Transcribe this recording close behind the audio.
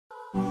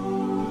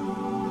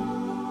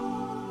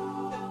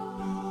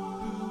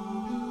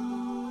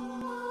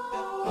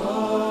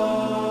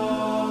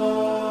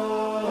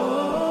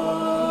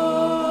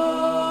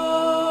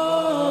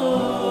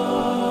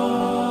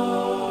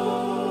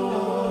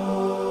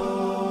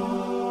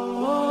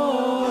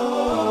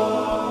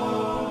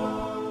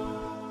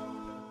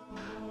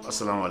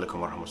Assalamu alaikum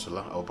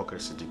warahmatullah. Abu Bakr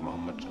Siddiq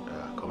Muhammad,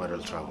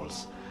 Commercial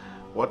Travels.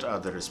 What are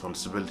the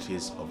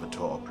responsibilities of a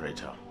tour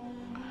operator?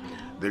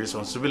 The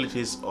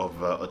responsibilities of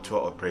a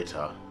tour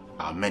operator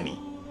are many,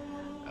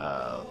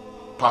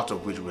 part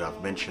of which we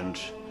have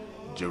mentioned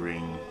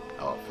during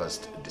our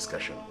first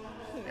discussion,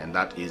 and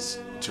that is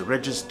to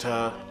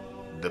register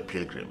the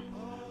pilgrim.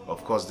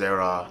 Of course,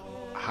 there are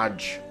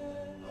Hajj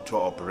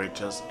tour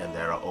operators and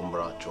there are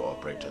Umrah tour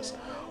operators.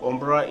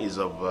 Umrah is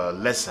of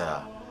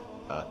lesser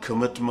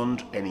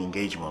commitment and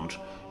engagement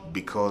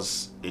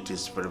because it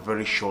is for a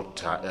very short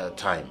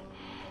time.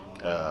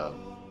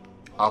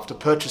 After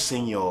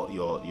purchasing your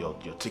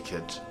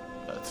ticket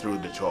through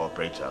the tour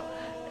operator,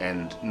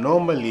 and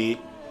normally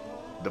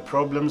the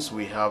problems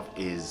we have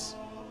is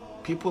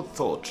people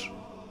thought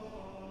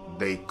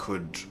they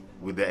could,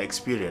 with their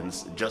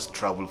experience, just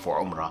travel for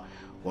Umrah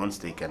once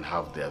they can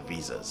have their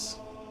visas.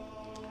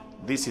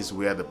 This is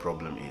where the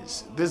problem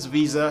is. This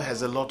visa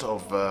has a lot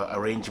of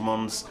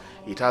arrangements.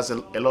 It has a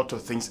lot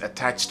of things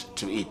attached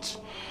to it.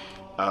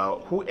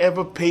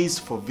 Whoever pays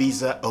for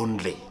visa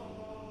only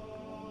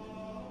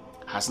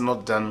has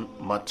not done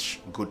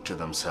much good to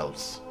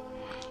themselves.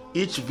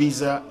 Each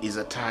visa is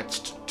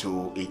attached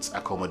to its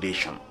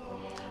accommodation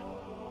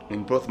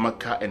in both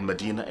Mecca and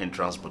Medina and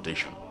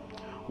transportation.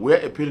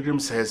 Where a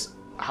pilgrim says,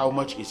 how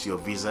much is your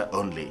visa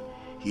only?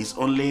 He's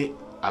only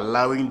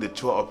allowing the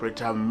tour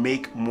operator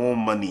make more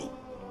money.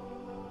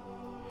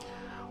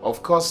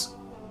 Of course,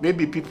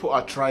 maybe people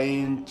are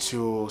trying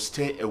to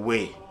stay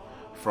away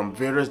from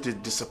various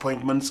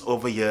disappointments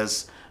over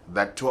years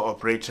that tour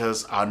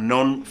operators are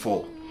known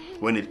for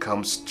when it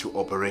comes to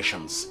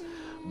operations.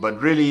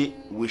 But really,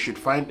 we should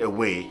find a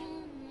way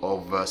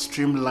of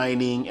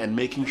streamlining and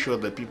making sure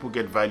that people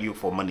get value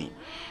for money.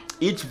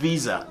 Each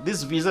visa,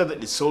 this visa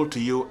that is sold to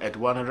you at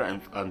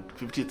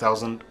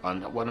 150,000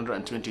 and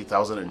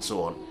 120,000 and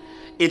so on,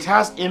 it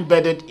has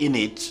embedded in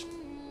it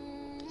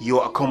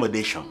your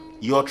accommodation,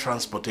 your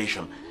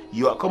transportation,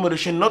 your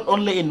accommodation not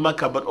only in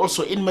Mecca but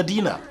also in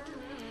Medina.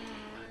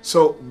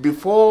 So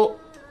before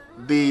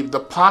the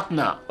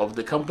partner of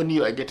the company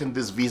you are getting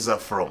this visa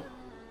from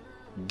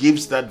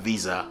gives that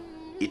visa,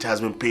 it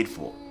has been paid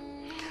for.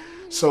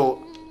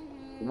 So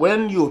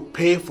when you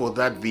pay for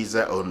that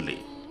visa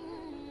only,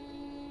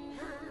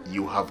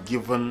 you have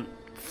given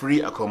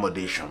free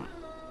accommodation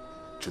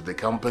to the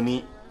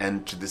company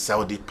and to the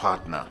Saudi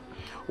partner.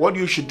 What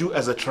you should do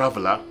as a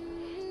traveler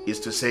is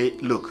to say,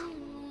 look,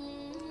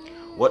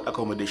 what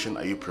accommodation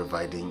are you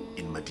providing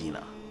in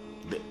Medina?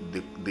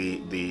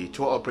 The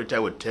tour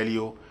operator would tell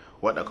you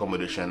what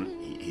accommodation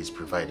he's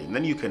providing.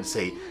 Then you can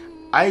say,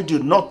 I do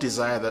not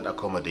desire that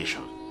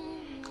accommodation.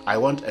 I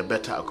want a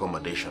better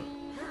accommodation,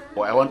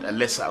 or I want a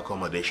lesser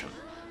accommodation.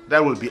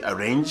 That will be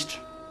arranged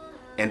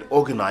and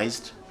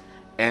organized,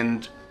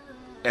 and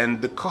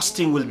the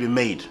costing will be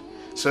made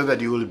so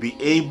that you will be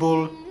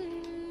able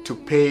to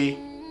pay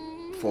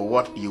for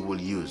what you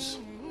will use.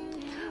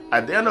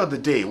 At the end of the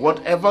day,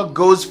 whatever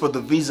goes for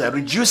the visa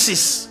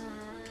reduces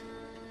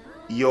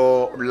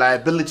your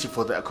liability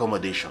for the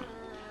accommodation.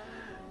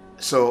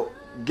 So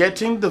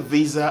getting the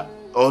visa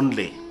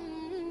only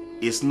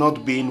is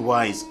not being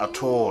wise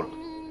at all.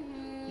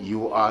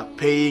 You are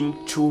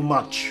paying too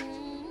much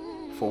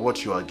for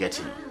what you are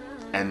getting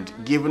and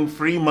giving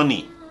free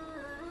money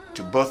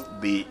to both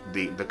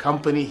the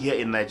company here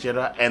in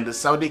Nigeria and the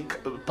Saudi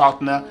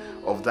partner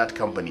of that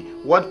company.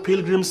 What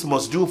pilgrims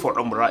must do for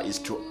Umrah is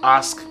to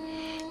ask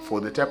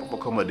for the type of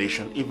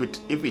accommodation.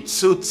 If it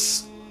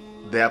suits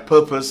their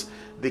purpose,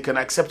 they can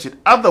accept it.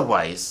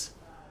 Otherwise,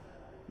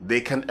 they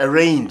can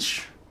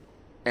arrange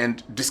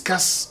and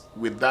discuss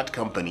with that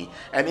company,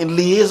 and in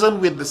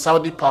liaison with the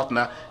Saudi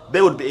partner,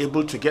 they would be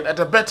able to get at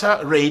a better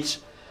rate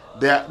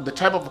the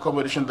type of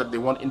accommodation that they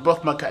want in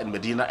both Mecca and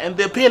Medina, and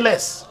they pay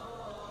less.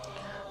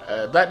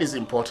 That is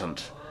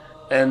important.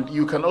 And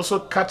you can also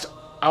cut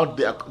out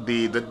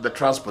the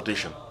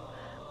transportation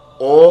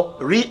or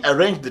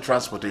rearrange the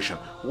transportation.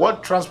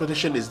 What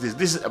transportation is this?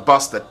 This is a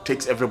bus that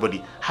takes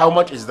everybody. How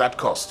much is that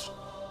cost?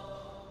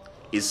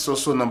 It's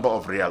so number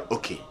of real.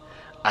 Okay,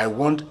 I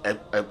want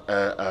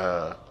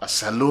a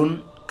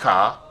saloon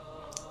car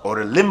or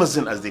a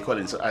limousine, as they call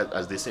it,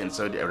 as they say in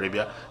Saudi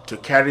Arabia, to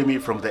carry me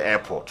from the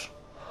airport.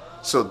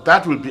 So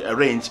that will be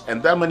arranged,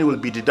 and that money will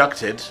be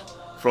deducted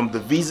from the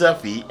visa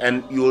fee,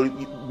 and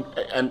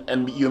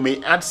you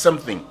may add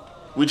something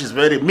which is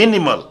very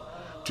minimal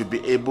to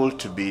be able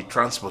to be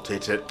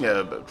transported.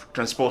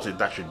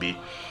 That should be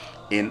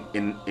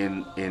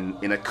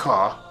in a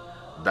car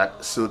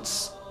that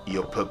suits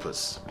your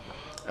purpose.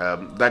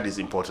 That is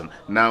important.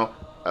 Now,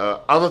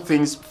 other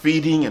things,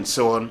 feeding and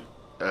so on,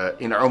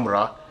 in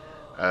Umrah,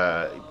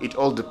 it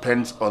all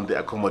depends on the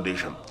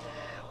accommodation.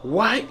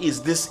 Why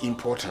is this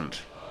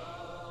important?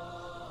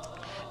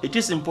 It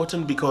is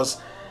important because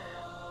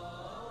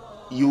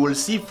you will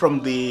see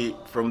from the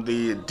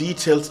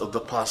details of the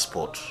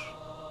passport,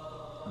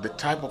 the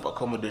type of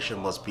accommodation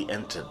must be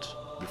entered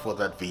before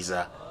that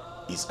visa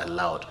is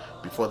allowed,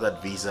 before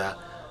that visa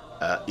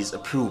is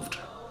approved.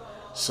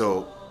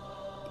 So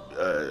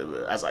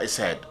as I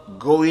said,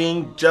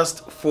 going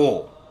just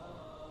for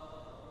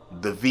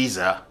the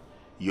visa,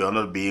 you are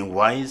not being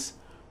wise,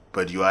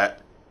 but you are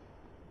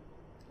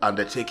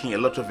undertaking a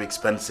lot of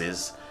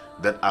expenses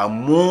that are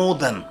more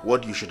than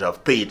what you should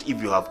have paid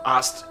if you have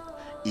asked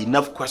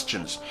enough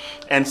questions.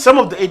 And some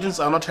of the agents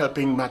are not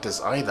helping matters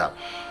either,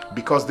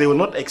 because they will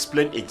not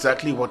explain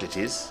exactly what it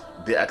is.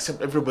 They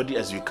accept everybody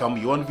as you come.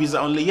 You want visa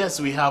only? Yes,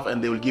 we have,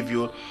 and they will give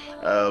you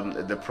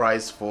the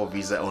price for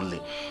visa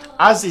only.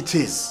 As it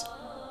is,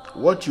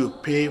 what you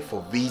pay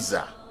for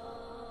visa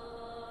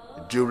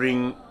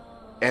during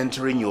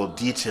entering your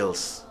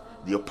details,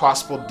 your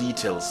passport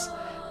details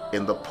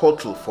in the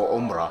portal for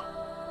Umrah,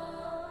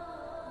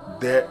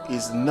 there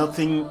is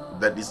nothing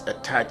that is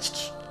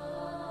attached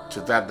to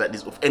that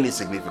is of any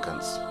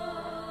significance.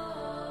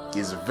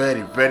 It's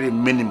very, very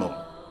minimal.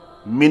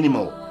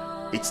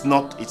 It's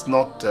not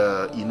enough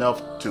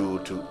to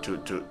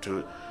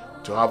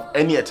have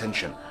any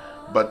attention,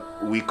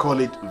 but we call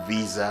it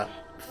visa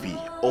fee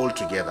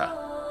altogether.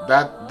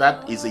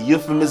 That is a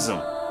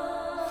euphemism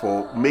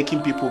for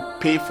making people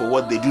pay for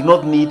what they do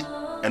not need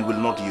and will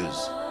not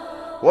use.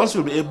 Once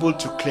we'll be able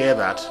to clear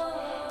that,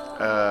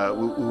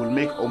 we will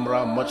make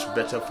Umrah much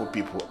better for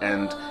people,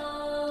 and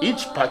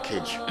each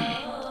package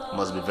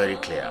must be very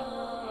clear.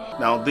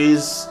 Now,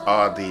 these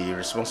are the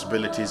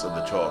responsibilities of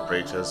the tour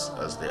operators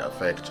as they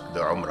affect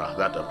the Umrah.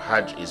 That of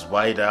Hajj is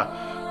wider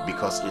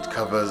because it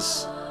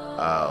covers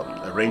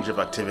a range of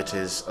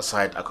activities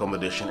aside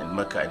accommodation in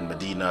Mecca and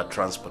Medina,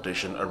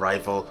 transportation,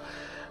 arrival.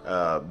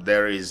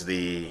 There is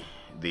the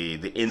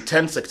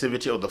intense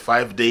activity of the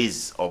 5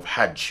 days of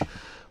Hajj,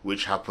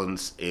 which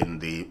happens in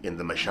the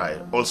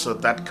Mashayikh. Also,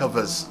 that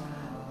covers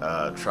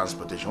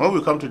transportation. When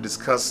we come to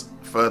discuss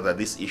further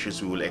these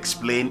issues, we will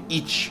explain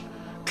each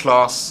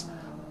class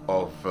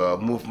of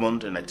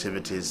movement and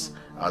activities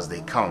as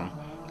they come,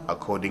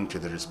 according to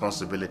the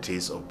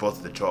responsibilities of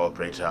both the tour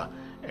operator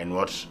and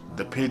what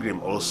the pilgrim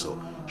also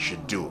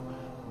should do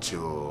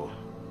to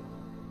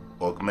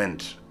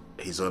augment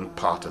his own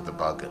part of the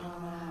bargain.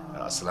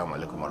 Assalamu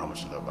alaikum wa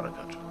rahmatullahi wa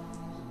barakatuh.